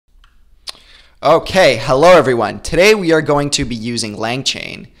Okay, hello everyone. Today we are going to be using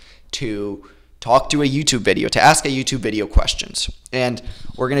Langchain to talk to a YouTube video, to ask a YouTube video questions. And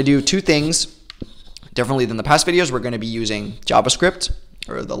we're going to do two things differently than the past videos. We're going to be using JavaScript,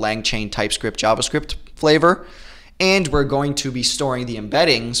 or the Langchain TypeScript JavaScript flavor, and we're going to be storing the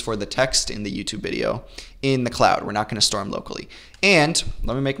embeddings for the text in the YouTube video in the cloud. We're not going to store them locally. And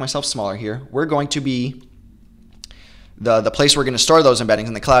let me make myself smaller here. We're going to be the place we're going to store those embeddings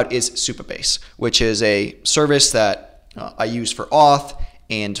in the cloud is Supabase, which is a service that I use for auth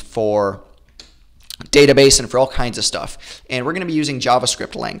and for database and for all kinds of stuff. And we're going to be using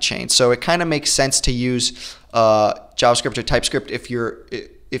JavaScript Langchain. So it kind of makes sense to use JavaScript or TypeScript if you're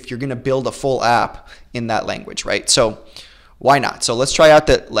going to build a full app in that language, right? So why not? So let's try out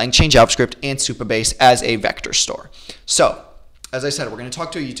the Langchain JavaScript and Supabase as a vector store. So as I said, we're going to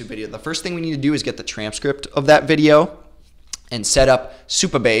talk to a YouTube video. The first thing we need to do is get the transcript of that video and set up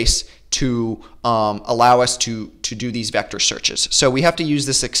Supabase to allow us to do these vector searches. So we have to use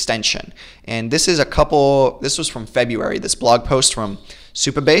this extension. And this was from February, this blog post from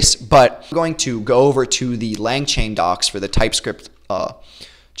Supabase, but I'm going to go over to the Langchain docs for the TypeScript,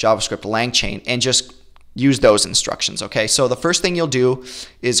 JavaScript Langchain and just use those instructions, okay? So the first thing you'll do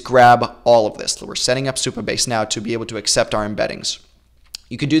is grab all of this. We're setting up Supabase now to be able to accept our embeddings.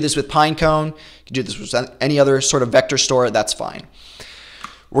 You could do this with Pinecone, you could do this with any other sort of vector store, that's fine.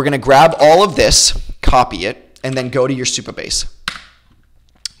 We're going to grab all of this, copy it, and then go to your Supabase,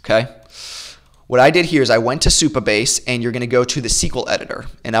 okay? What I did here is I went to Supabase, and you're going to go to the SQL editor,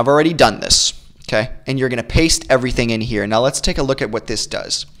 and I've already done this, okay? And you're going to paste everything in here. Now let's take a look at what this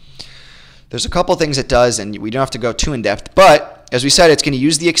does. There's a couple things it does, and we don't have to go too in depth, but as we said, it's going to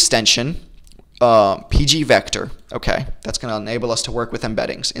use the extension PG vector, okay, that's going to enable us to work with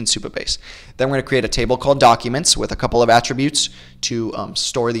embeddings in Supabase. Then we're going to create a table called documents with a couple of attributes to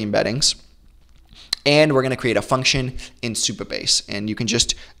store the embeddings. And we're going to create a function in Supabase. And you can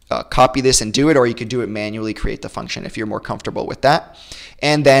just copy this and do it, or you could do it manually, create the function if you're more comfortable with that.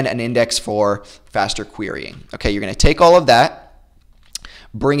 And then an index for faster querying. Okay, you're going to take all of that,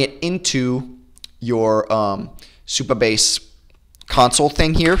 bring it into your Supabase console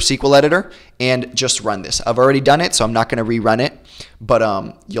thing here, SQL editor, and just run this. I've already done it, so I'm not going to rerun it,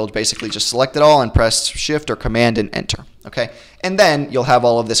 but you'll basically just select it all and press Shift or Command and Enter, okay? And then you'll have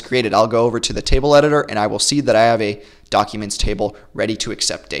all of this created. I'll go over to the table editor, and I will see that I have a documents table ready to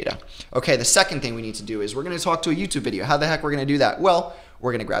accept data. Okay, the second thing we need to do is we're going to talk to a YouTube video. How the heck we're going to do that? Well,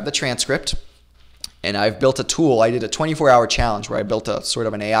 we're going to grab the transcript, and I've built a tool. I did a 24-hour challenge where I built a sort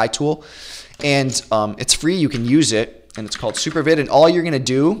of an AI tool, and it's free. You can use it. And it's called SuperVid, and all you're going to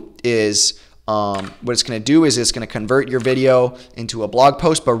do is, what it's going to do is it's going to convert your video into a blog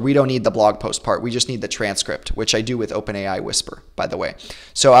post, but we don't need the blog post part. We just need the transcript, which I do with OpenAI Whisper, by the way.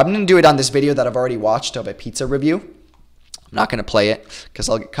 So I'm going to do it on this video that I've already watched of a pizza review. I'm not going to play it because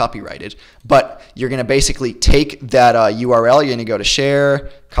I'll get copyrighted, but you're going to basically take that URL. You're going to go to share,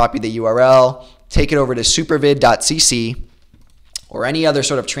 copy the URL, take it over to supervid.cc, or any other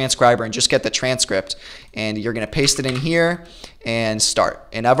sort of transcriber, and just get the transcript, and you're going to paste it in here and start.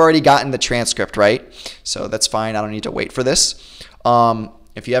 And I've already gotten the transcript, right? So that's fine. I don't need to wait for this.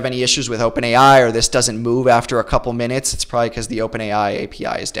 If you have any issues with OpenAI or this doesn't move after a couple minutes, it's probably because the OpenAI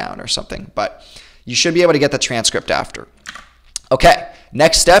API is down or something, but you should be able to get the transcript after. Okay,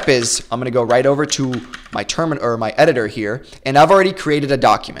 next step is I'm going to go right over to my terminal or my editor here, and I've already created a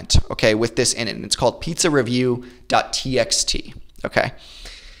document, okay, with this in it, and it's called pizzareview.txt. Okay,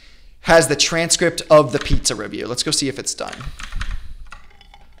 has the transcript of the pizza review. Let's go see if it's done.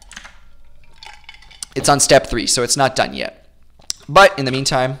 It's on step 3, so it's not done yet. But in the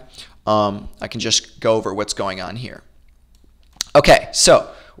meantime, I can just go over what's going on here. Okay, so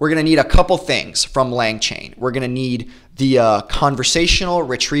we're going to need a couple things from Langchain. We're going to need the conversational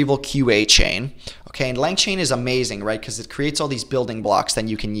retrieval QA chain. Okay, and Langchain is amazing, right? Because it creates all these building blocks that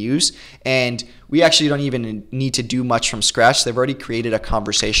you can use. And we actually don't even need to do much from scratch. They've already created a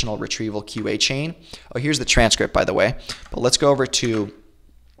conversational retrieval QA chain. Oh, here's the transcript, by the way. But let's go over to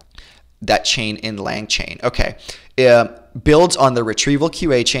that chain in Langchain. Okay, builds on the retrieval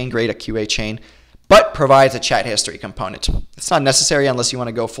QA chain, great, a QA chain, but provides a chat history component. It's not necessary unless you want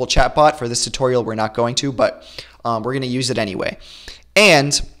to go full chatbot. For this tutorial, we're not going to, but we're going to use it anyway.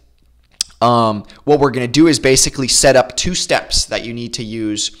 And what we're going to do is basically set up 2 steps that you need to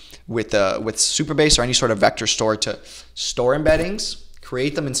use with Supabase or any sort of vector store to store embeddings,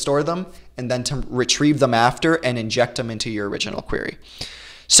 create them and store them, and then to retrieve them after and inject them into your original query.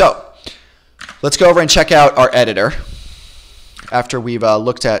 So let's go over and check out our editor after we've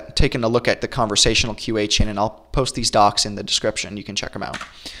taken a look at the conversational QA chain, and I'll post these docs in the description. You can check them out.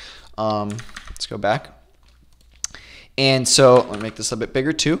 go back. And so let me make this a bit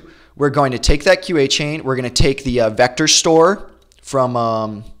bigger too. We're going to take that QA chain. We're going to take the vector store from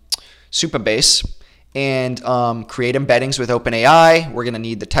Supabase and create embeddings with OpenAI. We're going to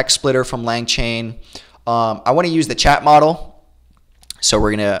need the text splitter from Langchain. I want to use the chat model. So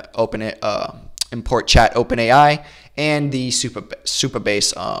we're going to import chat OpenAI and the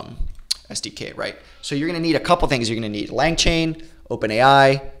Supabase SDK, right? So you're going to need a couple things. You're going to need Langchain,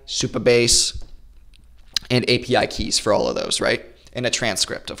 OpenAI, Supabase, and API keys for all of those, right? And a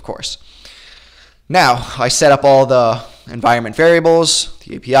transcript, of course. Now, I set up all the environment variables,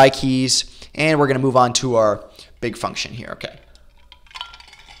 the API keys, and we're going to move on to our big function here, okay?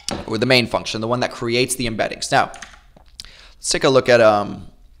 Or the main function, the one that creates the embeddings. Now, let's take a look at, not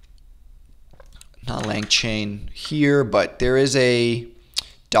Langchain here, but there is a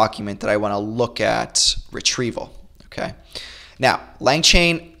document that I want to look at retrieval, okay? Now,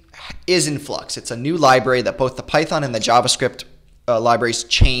 Langchain is in flux. It's a new library that both the Python and the JavaScript libraries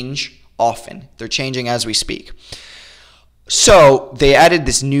change often. They're changing as we speak. So they added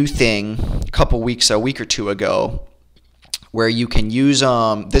this new thing a week or two ago, where you can use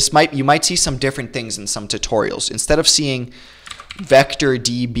you might see some different things in some tutorials. Instead of seeing vector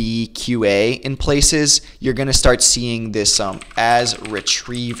DB QA in places, you're going to start seeing this as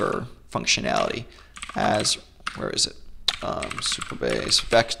retriever functionality. Where is it? Supabase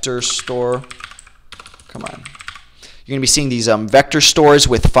vector store. Come on. You're going to be seeing these vector stores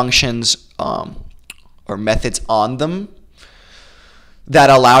with functions or methods on them that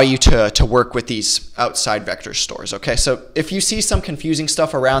allow you to work with these outside vector stores. Okay, so if you see some confusing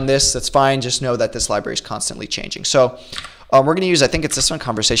stuff around this, that's fine. Just know that this library is constantly changing. So we're going to use, I think it's this one,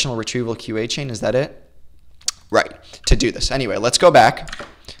 conversational retrieval QA chain. Is that it? Right, to do this. Anyway, let's go back.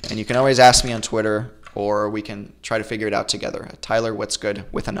 And you can always ask me on Twitter, or we can try to figure it out together. Tyler, what's good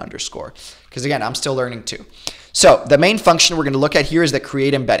with an underscore? Because again, I'm still learning too. So the main function we're going to look at here is the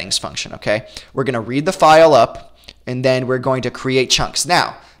create embeddings function, okay? We're going to read the file up, and then we're going to create chunks.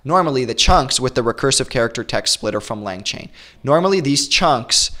 Now, normally the chunks with the recursive character text splitter from Langchain. Normally these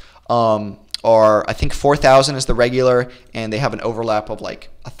chunks are, I think 4,000 is the regular, and they have an overlap of like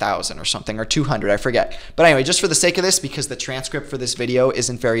 1,000 or something, or 200, I forget. But anyway, just for the sake of this, because the transcript for this video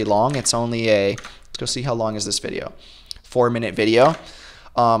isn't very long, it's only let's go see how long is this video. 4-minute video.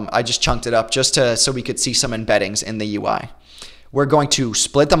 I just chunked it up just so we could see some embeddings in the UI. We're going to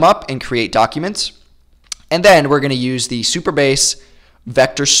split them up and create documents. And then we're going to use the Supabase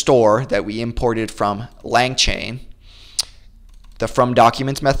vector store that we imported from Langchain, the from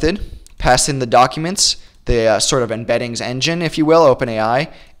documents method, pass in the documents, the sort of embeddings engine, if you will, OpenAI,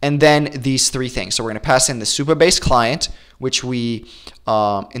 and then these three things. So we're going to pass in the Supabase client, which we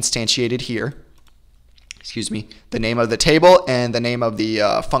instantiated here. Excuse me, the name of the table and the name of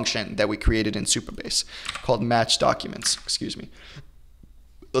the function that we created in Supabase called match documents. Excuse me.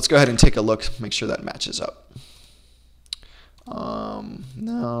 Let's go ahead and take a look, make sure that matches up.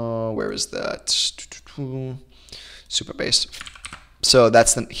 No, where is that? Supabase. So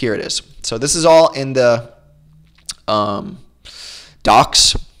here it is. So this is all in the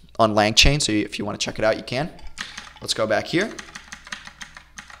docs on Langchain. So if you want to check it out, you can. Let's go back here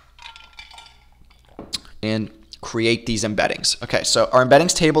and create these embeddings. Okay, so our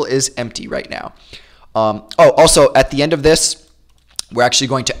embeddings table is empty right now. Also at the end of this, we're actually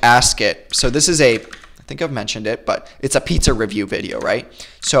going to ask it. So this is I think I've mentioned it, but it's a pizza review video, right?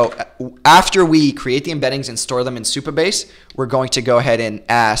 So after we create the embeddings and store them in Supabase, we're going to go ahead and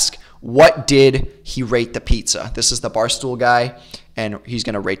ask, what did he rate the pizza? This is the Barstool guy, and he's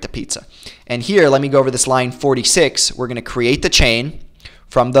going to rate the pizza. And here, let me go over this line 46. We're going to create the chain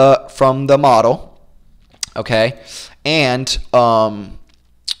from the model, okay? And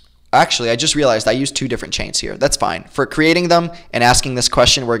actually, I just realized I used two different chains here. That's fine. For creating them and asking this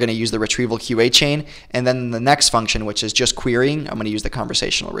question, we're going to use the retrieval QA chain. And then the next function, which is just querying, I'm going to use the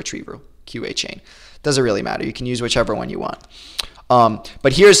conversational retrieval QA chain. Doesn't really matter. You can use whichever one you want.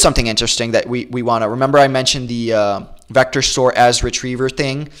 But here's something interesting that we want to remember. I mentioned the vector store as retriever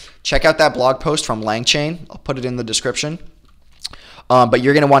thing. Check out that blog post from Langchain. I'll put it in the description. But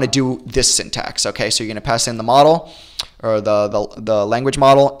you're going to want to do this syntax, okay? So you're going to pass in the model, or the language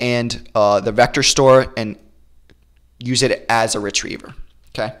model, and the vector store, and use it as a retriever,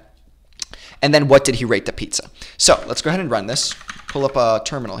 okay? And then what did he rate the pizza? So let's go ahead and run this. Pull up a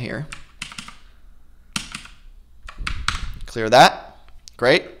terminal here. Clear that.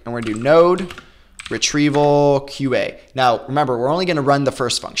 Great. And we're going to do node retrieval QA. Now, remember, we're only going to run the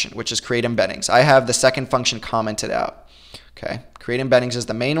first function, which is create embeddings. I have the second function commented out. Okay, create embeddings is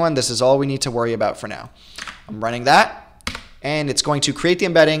the main one. This is all we need to worry about for now. I'm running that, and it's going to create the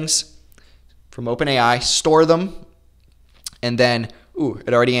embeddings, from OpenAI, store them, and then,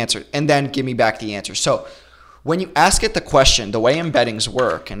 it already answered, and then give me back the answer. So when you ask it the question, the way embeddings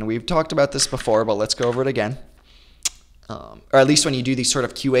work, and we've talked about this before, but let's go over it again, or at least when you do these sort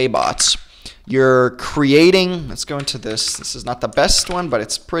of QA bots, you're creating, let's go into this. This is not the best one, but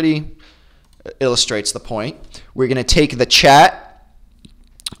it's pretty, illustrates the point. We're going to take the chat,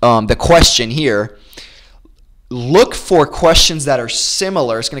 the question here, look for questions that are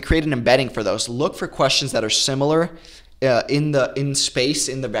similar. It's going to create an embedding for those. Look for questions that are similar in space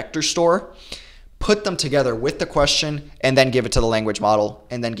in the vector store. Put them together with the question and then give it to the language model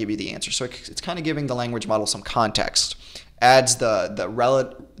and then give you the answer. So it's kind of giving the language model some context. Adds the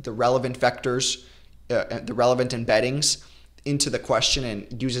relevant vectors, the relevant embeddings into the question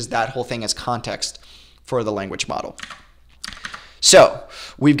and uses that whole thing as context for the language model. So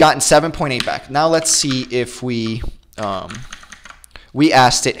we've gotten 7.8 back. Now let's see if we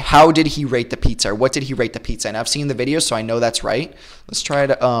asked it, how did he rate the pizza? Or what did he rate the pizza? And I've seen the video, so I know that's right. Let's try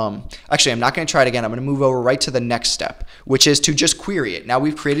it. Actually, I'm not going to try it again. I'm going to move over right to the next step, which is to just query it. Now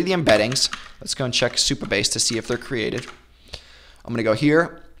we've created the embeddings. Let's go and check Supabase to see if they're created. I'm going to go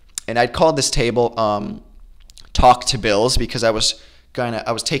here, and I'd call this table talk to bills because I was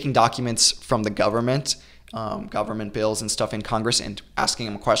taking documents from the government bills and stuff in Congress and asking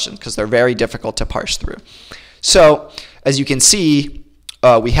them questions because they're very difficult to parse through. So as you can see,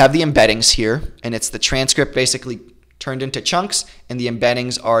 we have the embeddings here, and it's the transcript basically turned into chunks, and the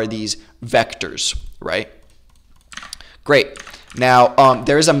embeddings are these vectors, right? Great. Now,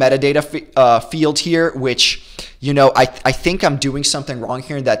 there is a metadata field here, which, I think I'm doing something wrong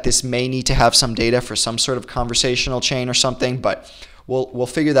here, that this may need to have some data for some sort of conversational chain or something, but we'll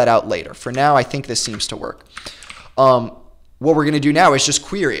figure that out later. For now, I think this seems to work. What we're going to do now is just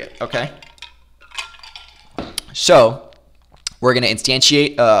query it, okay? So we're going to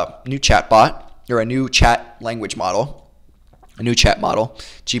instantiate a new chatbot, or a new chat language model, a new chat model,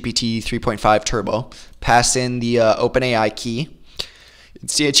 GPT 3.5 Turbo, pass in the OpenAI key,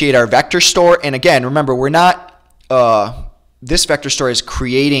 instantiate our vector store, and again, remember, we're not, this vector store is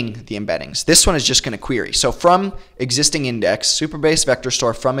creating the embeddings. This one is just going to query. So from existing index, Supabase vector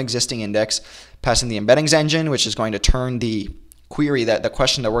store from existing index, passing the embeddings engine, which is going to turn the query, the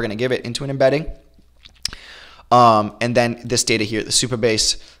question that we're going to give it, into an embedding. And then this data here, the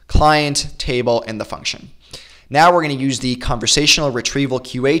Supabase client, table, and the function. Now we're going to use the conversational retrieval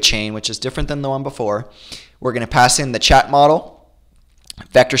QA chain, which is different than the one before. We're going to pass in the chat model,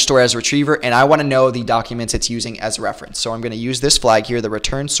 vector store as retriever, and I want to know the documents it's using as reference. So I'm going to use this flag here, the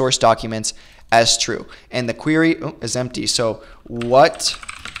return source documents, as true. And the query is empty. So what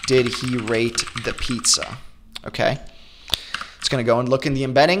did he rate the pizza? Okay. It's going to go and look in the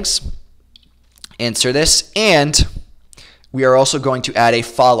embeddings, answer this, and we are also going to add a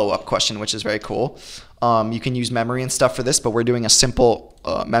follow-up question, which is very cool. You can use memory and stuff for this, but we're doing a simple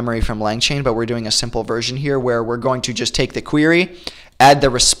memory from Langchain, but we're doing a simple version here where we're going to just take the query, add the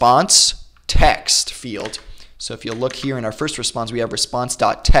response text field. So if you look here in our first response, we have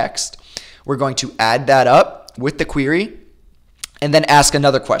response.text. We're going to add that up with the query and then ask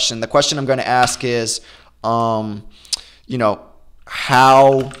another question. The question I'm going to ask is, how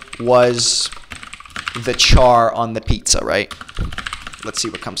was the char on the pizza, right? Let's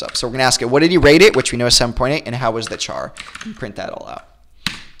see what comes up. So we're going to ask it, what did you rate it, which we know is 7.8, and how was the char? And print that all out.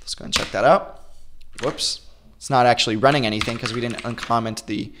 Let's go and check that out. Whoops. It's not actually running anything because we didn't uncomment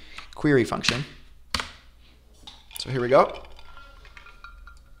the query function. So here we go.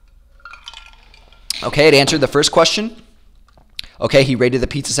 Okay, it answered the first question. Okay, he rated the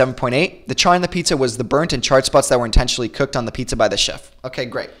pizza 7.8. The char on the pizza was the burnt and charred spots that were intentionally cooked on the pizza by the chef. Okay,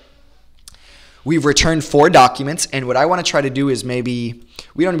 great. We've returned 4 documents, and what I want to try to do is maybe,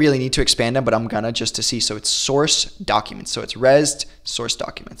 we don't really need to expand them, but I'm gonna just to see. So it's source documents. So it's resd source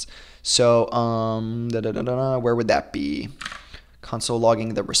documents. So where would that be? Console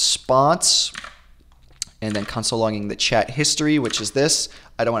logging the response, and then console logging the chat history, which is this.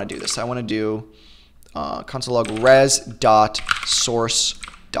 I don't want to do this. I want to do console log res dot source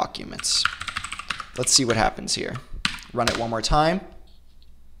documents. Let's see what happens here. Run it one more time.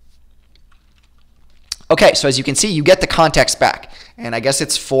 Okay, so as you can see, you get the context back. And I guess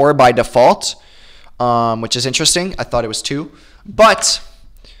it's 4 by default, which is interesting. I thought it was 2. But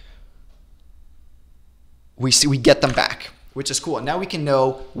we get them back, which is cool. And now we can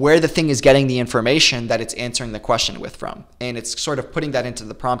know where the thing is getting the information that it's answering the question with from. And it's sort of putting that into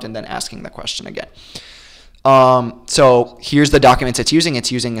the prompt and then asking the question again. So here's the documents it's using.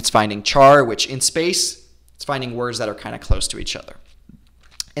 It's finding char, which in space, it's finding words that are kind of close to each other.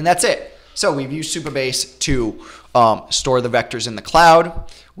 And that's it. So we've used Supabase to store the vectors in the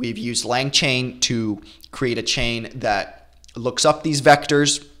cloud. We've used Langchain to create a chain that looks up these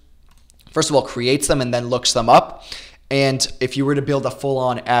vectors. First of all, creates them and then looks them up. And if you were to build a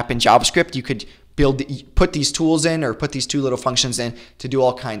full-on app in JavaScript, you could put these tools in, or put these two little functions in to do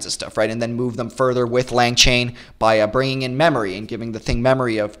all kinds of stuff, right? And then move them further with Langchain by bringing in memory and giving the thing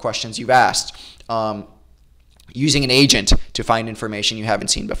memory of questions you've asked. Using an agent to find information you haven't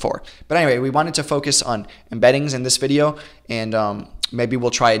seen before. But anyway, we wanted to focus on embeddings in this video, and maybe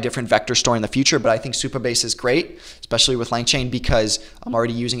we'll try a different vector store in the future, but I think Supabase is great, especially with Langchain, because I'm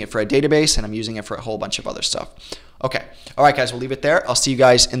already using it for a database and I'm using it for a whole bunch of other stuff. Okay, all right guys, we'll leave it there. I'll see you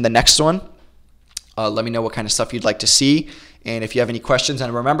guys in the next one. Let me know what kind of stuff you'd like to see, and if you have any questions.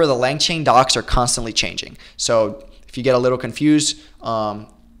 And remember, the Langchain docs are constantly changing, so if you get a little confused,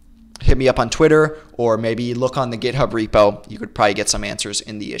 hit me up on Twitter, or maybe look on the GitHub repo. You could probably get some answers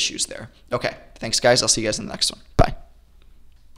in the issues there. Okay, thanks guys. I'll see you guys in the next one.